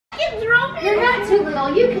legs, Roman. You're not too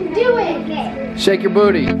little. You can do it. Okay. Shake your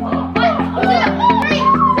booty. Hey.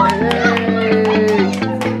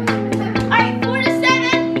 Alright, 4 to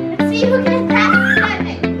 7. Let's see who can pass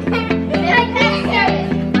 7. Did I pass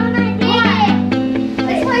 7? Oh, I did.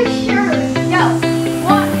 That's my shirt. Go.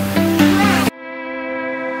 1.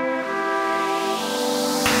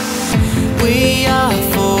 We are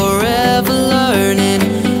forever learning,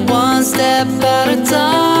 one step at a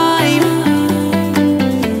time.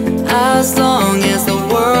 As long as the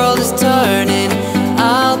world is turning,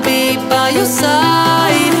 I'll be by your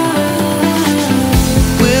side.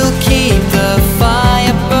 We'll keep the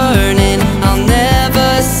fire burning, I'll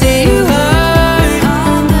never see you hurt.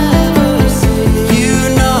 You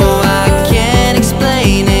know I can't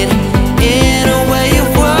explain it in a way of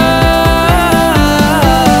words.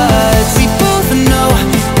 We both know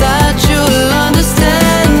that you'll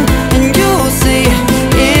understand, and you'll see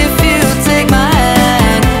if you take my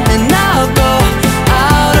hand, and I'll go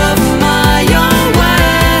out of my own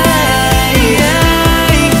way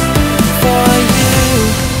for you.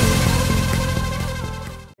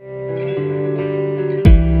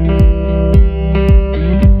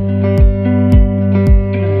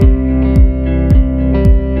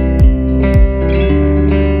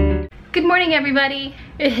 Good morning, everybody.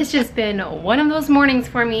 It has just been one of those mornings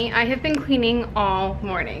for me. I have been cleaning all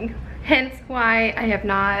morning, hence why I have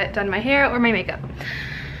not done my hair or my makeup.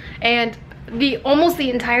 And almost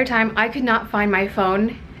the entire time I could not find my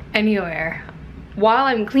phone anywhere while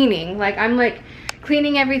I'm cleaning. Like, I'm like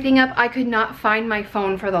cleaning everything up. I could not find my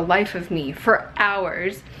phone for the life of me for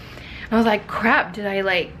hours. I was like, crap, did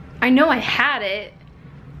I I know I had it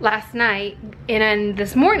last night and then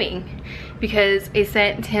this morning, because I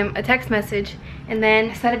sent him a text message and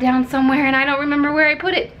then set it down somewhere and I don't remember where I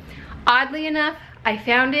put it. Oddly enough, I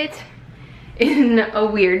found it in a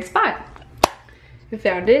weird spot. I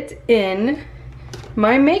found it in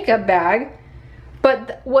my makeup bag,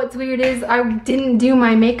 but what's weird is I didn't do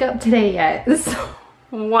my makeup today yet. So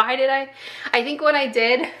why did I think what I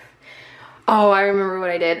did, oh, I remember what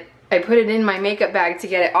I did. I put it in my makeup bag to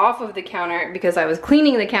get it off of the counter because I was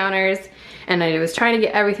cleaning the counters and I was trying to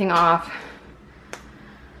get everything off.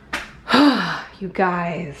 You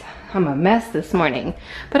guys, I'm a mess this morning,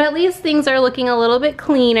 but at least things are looking a little bit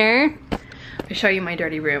cleaner. I'll show you my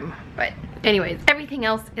dirty room, but anyways, everything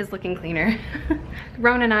else is looking cleaner.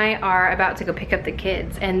 Ron and I are about to go pick up the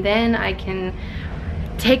kids, and then I can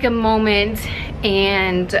take a moment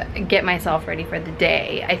and get myself ready for the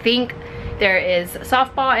day. I think there is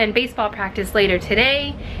softball and baseball practice later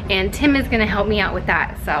today, and Tim is gonna help me out with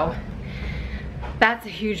that, so that's a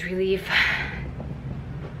huge relief.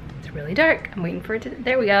 It's really dark. I'm waiting for it to,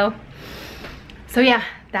 there we go. So yeah,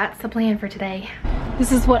 that's the plan for today.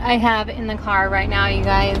 This is what I have in the car right now, you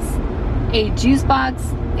guys. A juice box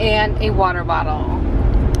and a water bottle.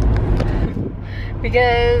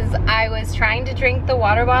 Because I was trying to drink the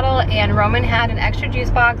water bottle and Roman had an extra juice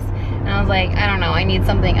box, and I was like, I don't know, I need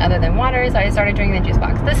something other than water, so I started drinking the juice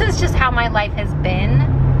box. This is just how my life has been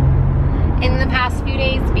in the past few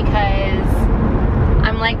days, because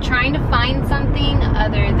I'm like trying to find something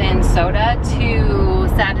other than soda to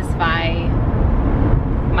satisfy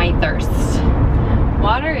my thirst.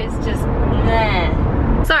 Water is just meh.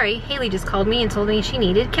 Sorry, Haley just called me and told me she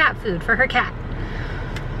needed cat food for her cat.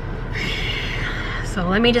 So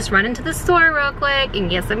let me just run into the store real quick and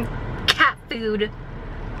get some cat food,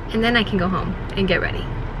 and then I can go home and get ready.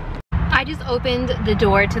 I just opened the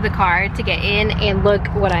door to the car to get in, and look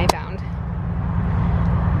what I found.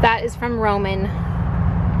 That is from Roman.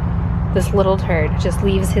 This little turd just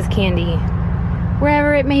leaves his candy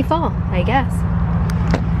wherever it may fall, I guess.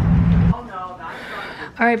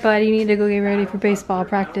 All right, bud, you need to go get ready for baseball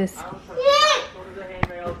practice.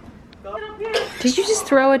 Did you just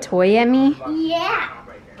throw a toy at me? Yeah.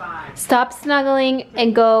 Stop snuggling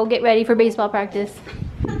and go get ready for baseball practice.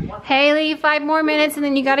 Haley, 5 more minutes and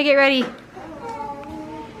then you gotta get ready.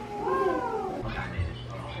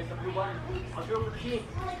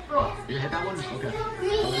 You hit that one? Okay.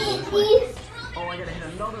 Oh, I gotta hit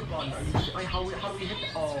another button. How do we hit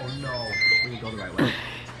that? Oh no. We can go the right way.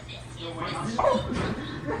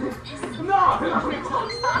 No!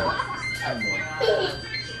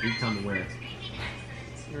 You tell me where.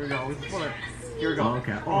 Here we go. We can pull it. Here we go. Oh,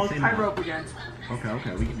 okay. Oh, tight rope again.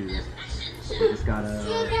 Okay. We can do this. We just gotta.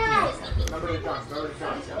 Remember the jump.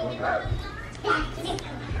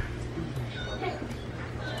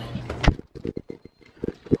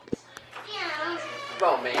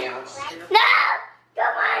 Romance. No!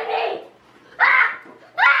 Come on me! Ah!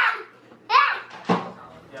 Ah! Ah!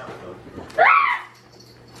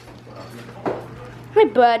 Hi,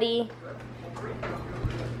 buddy.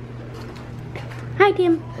 Hi,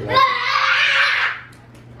 Tim.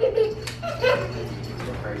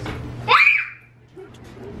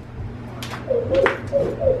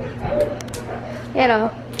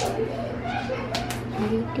 Hello.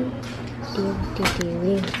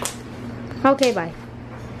 Okay, bye.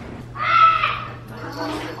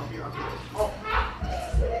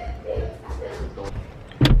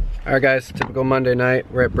 Alright guys, typical Monday night.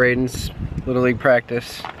 We're at Braden's Little League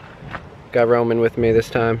practice. Got Roman with me this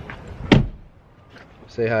time.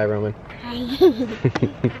 Say hi, Roman.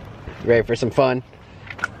 Hi. Ready for some fun?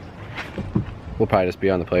 We'll probably just be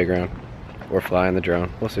on the playground or flying the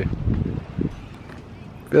drone. We'll see.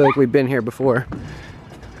 Feel like we've been here before.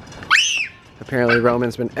 Apparently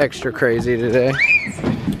Roman's been extra crazy today.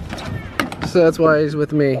 So that's why he's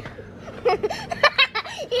with me. You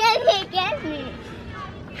can't get me.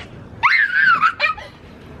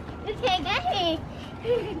 You can't get me.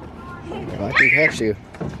 Well, I can catch you.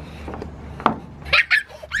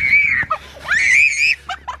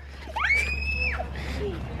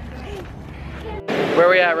 Where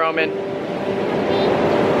we at, Roman?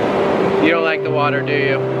 You don't like the water, do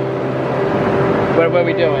you? What are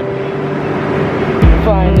we doing?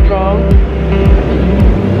 Flying the drone.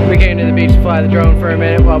 We came to the beach to fly the drone for a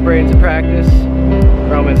minute while Braden's in practice.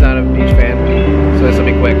 Roman's not a beach fan, so this will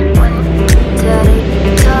be quick.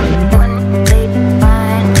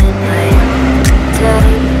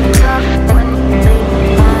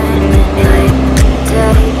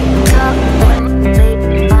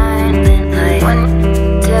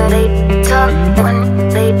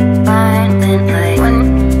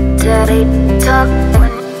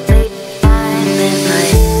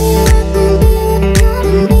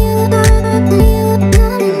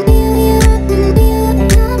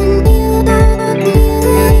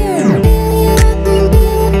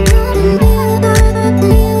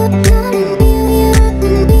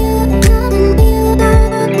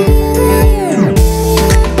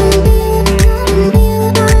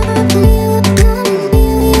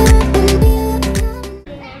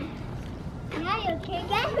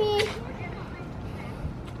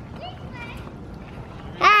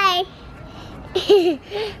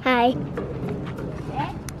 Hi.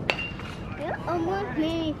 You almost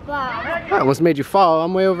made me fall. I almost made you fall.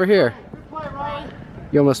 I'm way over here.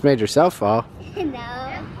 You almost made yourself fall. No.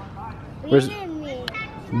 Where's Me.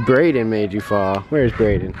 Braden made you fall? Where's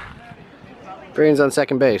Braden? Braden's on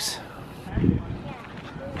second base.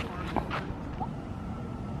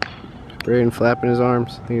 Braden flapping his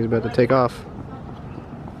arms. I think he's about to take off.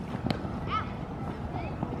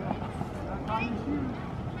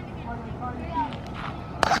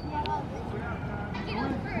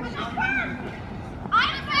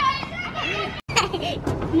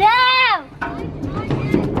 No!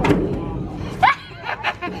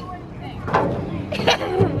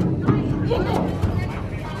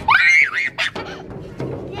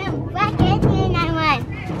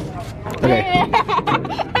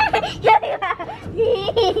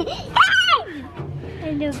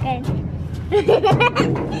 Okay.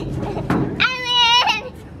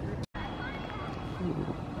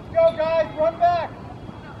 Go guys, run back!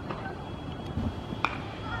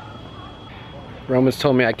 Roman's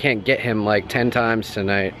told me I can't get him like 10 times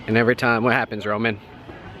tonight. And every time, what happens, Roman?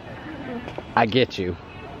 I get you.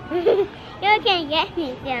 You can't get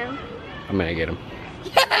me, Jim. I'm gonna get him.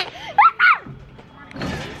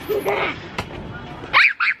 You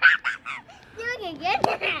can get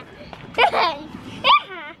me.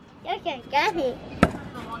 You can get me.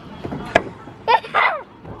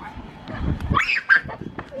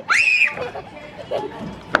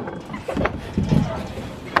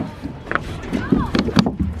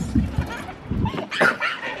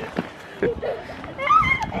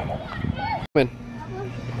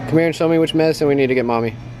 Come here and show me which medicine we need to get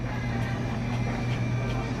mommy.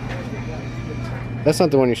 That's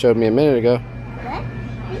not the one you showed me a minute ago. What?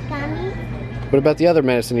 You got me? What about the other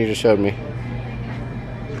medicine you just showed me?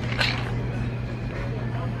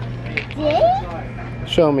 Did?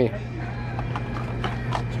 Show me.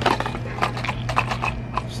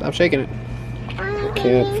 Stop shaking it.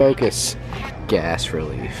 Can't focus. Gas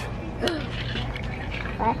relief.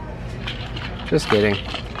 What? Just kidding.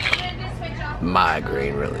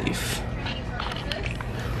 Migraine relief.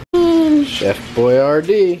 Chef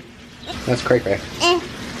Boyardee. That's cray cray.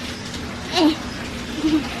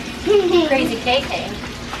 Crazy KK.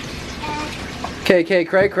 KK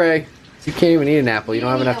cray cray. You can't even eat an apple. You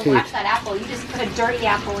don't have enough Watch teeth. that apple. You just put a dirty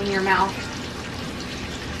apple in your mouth.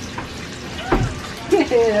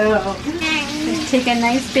 Take a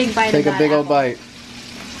nice big bite Take of a that big old apple. bite.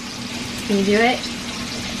 Can you do it?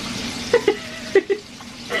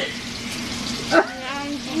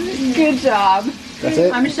 Good job. That's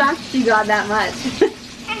it? I'm shocked she got that much.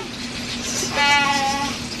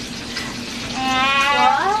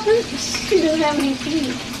 She doesn't have any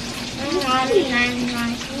teeth.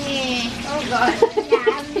 Oh god.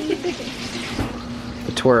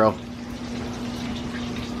 The twirl.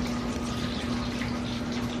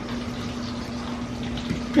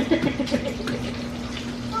 And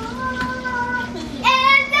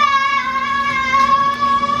I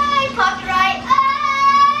popped right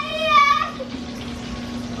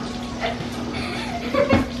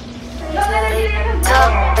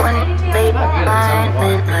Talk when they find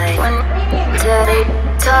midnight. When they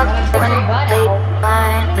talk when they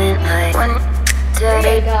find midnight. When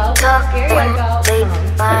they talk when they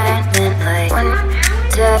find midnight. When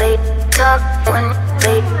they talk when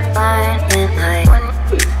they find midnight. When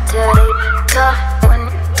they talk when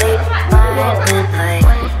they find midnight.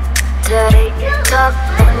 When they talk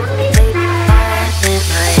when they find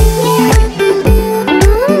midnight.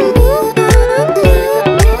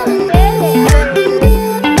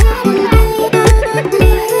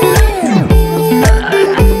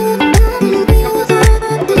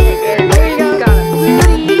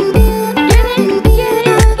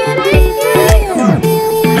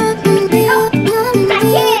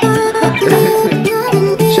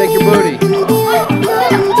 Shake your booty.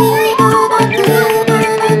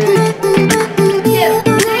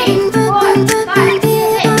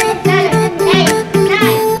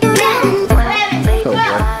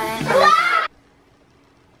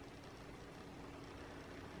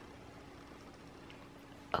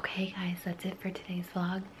 Okay guys, that's it for today's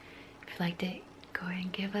vlog. If you liked it, go ahead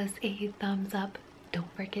and give us a thumbs up.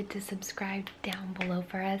 Don't forget to subscribe down below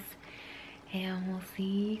for us. And we'll see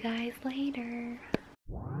you guys later.